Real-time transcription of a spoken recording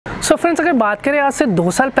So friends, अगर बात करें आज से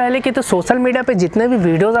 2 साल पहले की, तो सोशल मीडिया पे जितने भी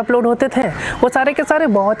वीडियोस अपलोड होते थे वो सारे के सारे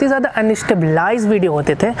बहुत ही ज़्यादा अनस्टेबलाइज वीडियो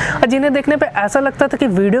होते थे और जिन्हें देखने पे ऐसा लगता था कि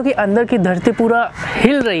वीडियो के अंदर की धरती पूरा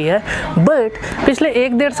हिल रही है। बट पिछले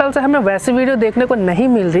 1-1.5 साल से हमें वैसे वीडियो देखने को नहीं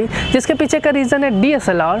मिल रही, जिसके पीछे का रीज़न है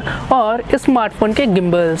DSLR और स्मार्टफोन के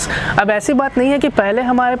गिम्बल्स। अब ऐसी बात नहीं है कि पहले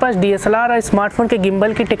हमारे पास DSLR और स्मार्टफोन के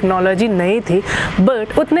गिम्बल की टेक्नोलॉजी नहीं थी,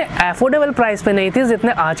 बट उतने अफोर्डेबल प्राइस पे नहीं थी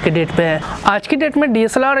जितने आज के डेट पे है। आज की डेट में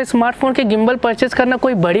DSLR और स्मार्टफोन के गिम्बल परचेज करना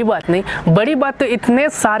कोई बड़ी बात नहीं, बड़ी बात तो इतने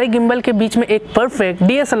सारे गिम्बल के बीच में एक परफेक्ट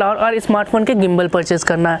DSLR और स्मार्टफोन के गिम्बल परचेज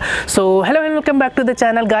करना है। So hello and welcome back to the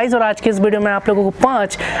channel guys. और आज के इस वीडियो में आप लोगों को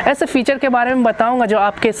 5 ऐसे फीचर के बारे में बताऊंगा जो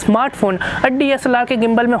आपके स्मार्टफोन और DSLR के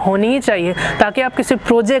गिम्बल में होनी ही चाहिए, ताकि आप किसी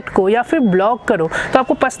प्रोजेक्ट को या फिर ब्लॉग करो तो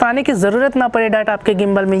आपको पछताने की ज़रूरत ना पड़े डैट आपके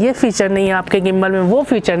गिम्बल में ये फीचर नहीं है, आपके गिम्बल में वो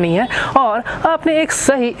फीचर नहीं है और आपने एक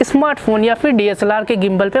सही स्मार्टफोन या फिर DSLR के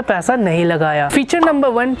गिम्बल पे पैसा नहीं लगाया। फीचर नंबर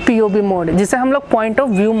 1, POV मोड, जिसे हम लोग पॉइंट ऑफ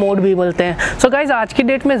व्यू मोड भी बोलते हैं। सो गाइज, आज की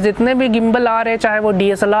डेट में जितने भी गिम्बल आ रहे हैं, चाहे वो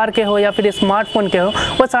DSLR के हो या फिर स्मार्टफोन के हो,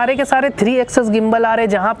 वो सारे के सारे 3 एक्सेस गिम्बल आ रहे हैं,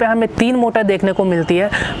 जहाँ पे हमें 3 मोटर देखने को मिलती है।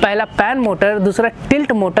 पहला पैन मोटर, दूसरा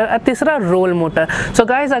टिल्ट मोटर और तीसरा रोल मोटर। सो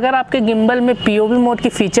गाइज, अगर आपके गिम्बल में POV मोड की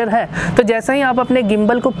फीचर है तो जैसे ही आप अपने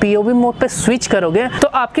गिम्बल को POV मोड पे स्विच करोगे तो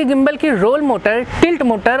आपके गिम्बल की रोल मोटर, टिल्ट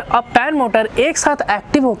मोटर और पैन मोटर एक साथ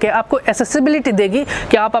एक्टिव होकर आपको एक्सेसिबिलिटी देगी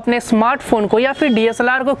कि आप अपने स्मार्टफोन को या फिर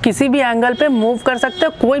DSLR को किसी भी एंगल पे मूव कर सकते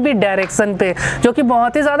हो, कोई भी डायरेक्शन पे, जो कि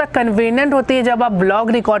बहुत ही ज़्यादा कन्वीनियंट होती है जब आप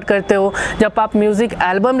ब्लॉग रिकॉर्ड करते हो, जब आप म्यूजिक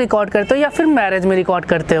एल्बम रिकॉर्ड करते हो या फिर मैरिज में रिकॉर्ड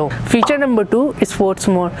करते हो। Feature number 2, sports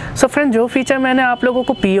mode. So friend, जो फीचर मैंने आप लोगों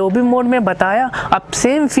को POV मोड में बताया, आप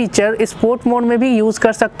सेम फीचर स्पोर्ट मोड में भी यूज़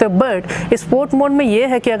कर सकते हो। बट स्पोर्ट मोड में ये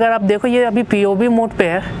है कि अगर आप देखो ये अभी POV मोड पे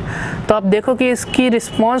है तो आप देखो कि इसकी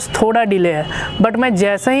रिस्पॉन्स थोड़ा डिले है, बट मैं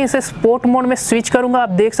जैसे ही इसे स्पोर्ट मोड में स्विच करूंगा आप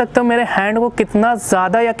देख सकते हो मेरे हैंड को कितना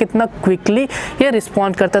ज़्यादा या कितना क्विकली ये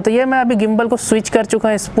रिस्पॉन्ड करता है। तो ये मैं अभी गिम्बल को स्विच कर चुका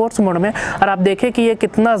हूँ स्पोर्ट्स मोड में और आप देखें कि ये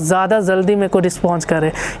कितना ज़्यादा जल्दी मेरे को रिस्पॉन्स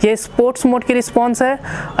करे। ये स्पोर्ट्स मोड की रिस्पॉन्स है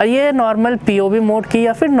और ये नॉर्मल POV मोड की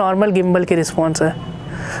या फिर नॉर्मल गिम्बल की रिस्पॉन्स है।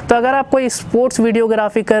 तो अगर आप कोई स्पोर्ट्स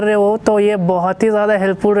वीडियोग्राफी कर रहे हो तो ये बहुत ही ज़्यादा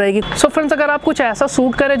हेल्पफुल रहेगी। सो फ्रेंड्स, अगर आप कुछ ऐसा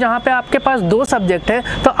शूट करें जहाँ पे आपके पास 2 सब्जेक्ट है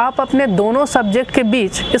तो आप अपने दोनों सब्जेक्ट के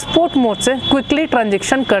बीच स्पोर्ट मोड से क्विकली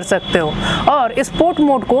ट्रांजेक्शन कर सकते हो और स्पोर्ट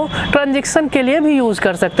मोड को ट्रांजेक्शन के लिए भी यूज़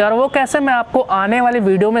कर सकते हो, और वो कैसे मैं आपको आने वाले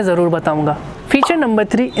वीडियो में ज़रूर बताऊँगा। Feature number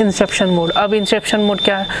 3, Inception mode. अब इंसेप्शन मोड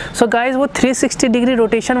क्या है? सो गाइज, वो 360 डिग्री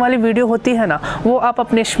रोटेशन वाली वीडियो होती है ना, वो आप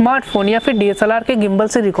अपने स्मार्टफोन या फिर DSLR के गिम्बल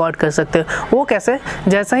से रिकॉर्ड कर सकते हो। वो कैसे?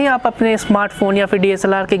 जैसे ही आप अपने स्मार्टफोन या फिर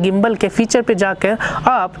DSLR के गिम्बल के फीचर पे जाकर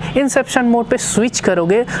आप इंसेप्शन मोड पे स्विच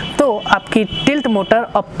करोगे तो आपकी टिल्ट मोटर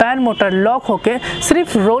और पैन मोटर लॉक होकर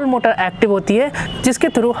सिर्फ रोल मोटर एक्टिव होती है, जिसके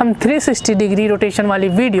थ्रू हम 360 डिग्री रोटेशन वाली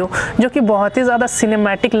वीडियो, जो कि बहुत ही ज़्यादा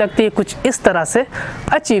सिनेमैटिक लगती है, कुछ इस तरह से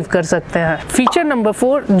अचीव कर सकते हैं। Feature number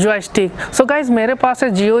 4, joystick. So guys, मेरे पास है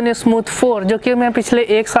जियो स्मूथ 4, जो कि मैं पिछले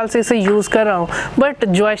 1 साल से इसे यूज़ कर रहा हूँ, बट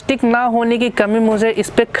जॉयस्टिक ना होने की कमी मुझे इस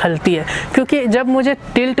पर खलती है, क्योंकि जब मुझे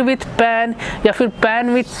टिल्ट विथ पैन या फिर पैन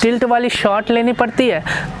विथ टिल्ट वाली शॉट लेनी पड़ती है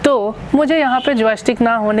तो मुझे यहाँ पे जॉयस्टिक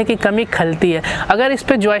ना होने की कमी खलती है। अगर इस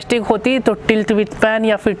पर जॉयस्टिक होती तो टिल्ट विथ पैन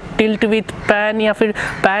या फिर टिल्ट विथ पैन या फिर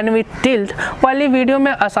पैन विथ टिल्ट वाली वीडियो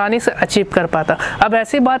में आसानी से अचीव कर पाता। अब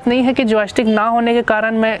ऐसी बात नहीं है कि जॉयस्टिक ना होने के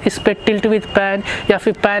कारण मैं इस पर टिल्ट विथ पैन या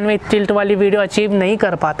फिर पैन विथ टिल्ट वाली वीडियो अचीव नहीं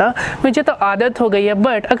कर पाता, मुझे तो आदत हो गई है।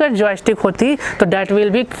 बट अगर जॉयस्टिक होती तो that will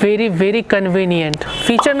be very very convenient.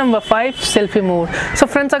 Feature number 5, selfie mode. So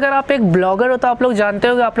friends, अगर आप एक ब्लॉगर हो तो आप लोग जानते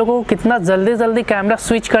हो कि आप लोगों को कितना जल्दी कैमरा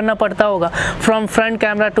स्विच करना पड़ता होगा, from front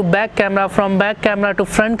camera to back camera, from back camera to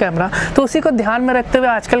front camera. तो उसी को ध्यान में रखते हुए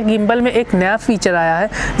आजकल गिम्बल में एक नया फीचर आया है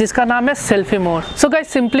जिसका नाम है selfie mode. So guys,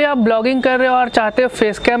 simply आप ब्लॉगिंग कर रहे हो और चाहते हो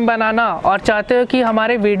फेस कैम बनाना और चाहते हो कि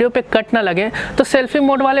हमारे वीडियो पे कट ना लगे, तो सेल्फी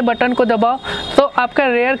मोड वाले बटन को दबाओ तो आपका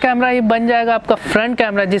रेयर कैमरा ही बन जाएगा आपका फ्रंट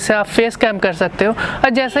कैमरा, जिससे आप फेस कैम कर सकते हो। और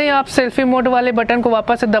जैसे ही आप सेल्फी मोड वाले बटन को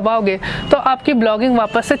वापस से दबाओगे तो आपकी ब्लॉगिंग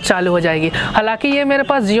वापस से चालू हो जाएगी। हालांकि ये मेरे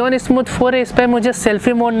पास जियो स्मूथ 4 है, इस पर मुझे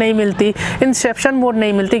सेल्फी मोड नहीं मिलती, इंसेप्शन मोड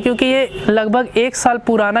नहीं मिलती, क्योंकि ये लगभग 1 साल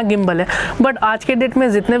पुराना गिम्बल है। बट आज के डेट में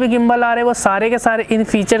जितने भी गिम्बल आ रहे हैं वो सारे के सारे इन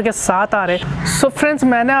फीचर के साथ आ रहे हैं। सो फ्रेंड्स,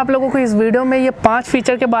 मैंने आप लोगों को इस वीडियो में ये 5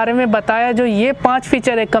 फीचर के बारे में बताया, जो ये 5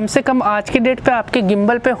 फीचर है कम से कम आज की डेट पे आपके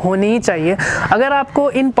गिम्बल पे होनी ही चाहिए। अगर अगर आपको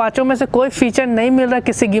इन पाँचों में से कोई फीचर नहीं मिल रहा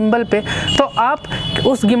किसी गिम्बल पे तो आप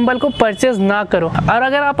उस गिम्बल को परचेज ना करो। और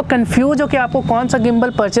अगर आप कंफ्यूज हो कि आपको कौन सा गिम्बल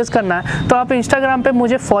परचेज करना है तो आप इंस्टाग्राम पे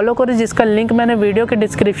मुझे फॉलो करो, जिसका लिंक मैंने वीडियो के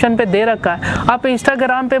डिस्क्रिप्शन पे दे रखा है। आप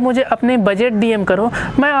इंस्टाग्राम पे मुझे अपने बजट DM करो,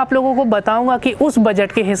 मैं आप लोगों को बताऊंगा कि उस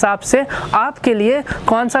बजट के हिसाब से आपके लिए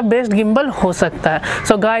कौन सा बेस्ट गिम्बल हो सकता है।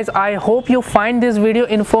 So guys, I hope you find this video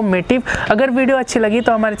informative. अगर वीडियो अच्छी लगी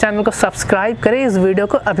तो हमारे चैनल को सब्सक्राइब करें, इस वीडियो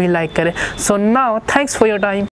को अभी लाइक करें। So now thanks for your time.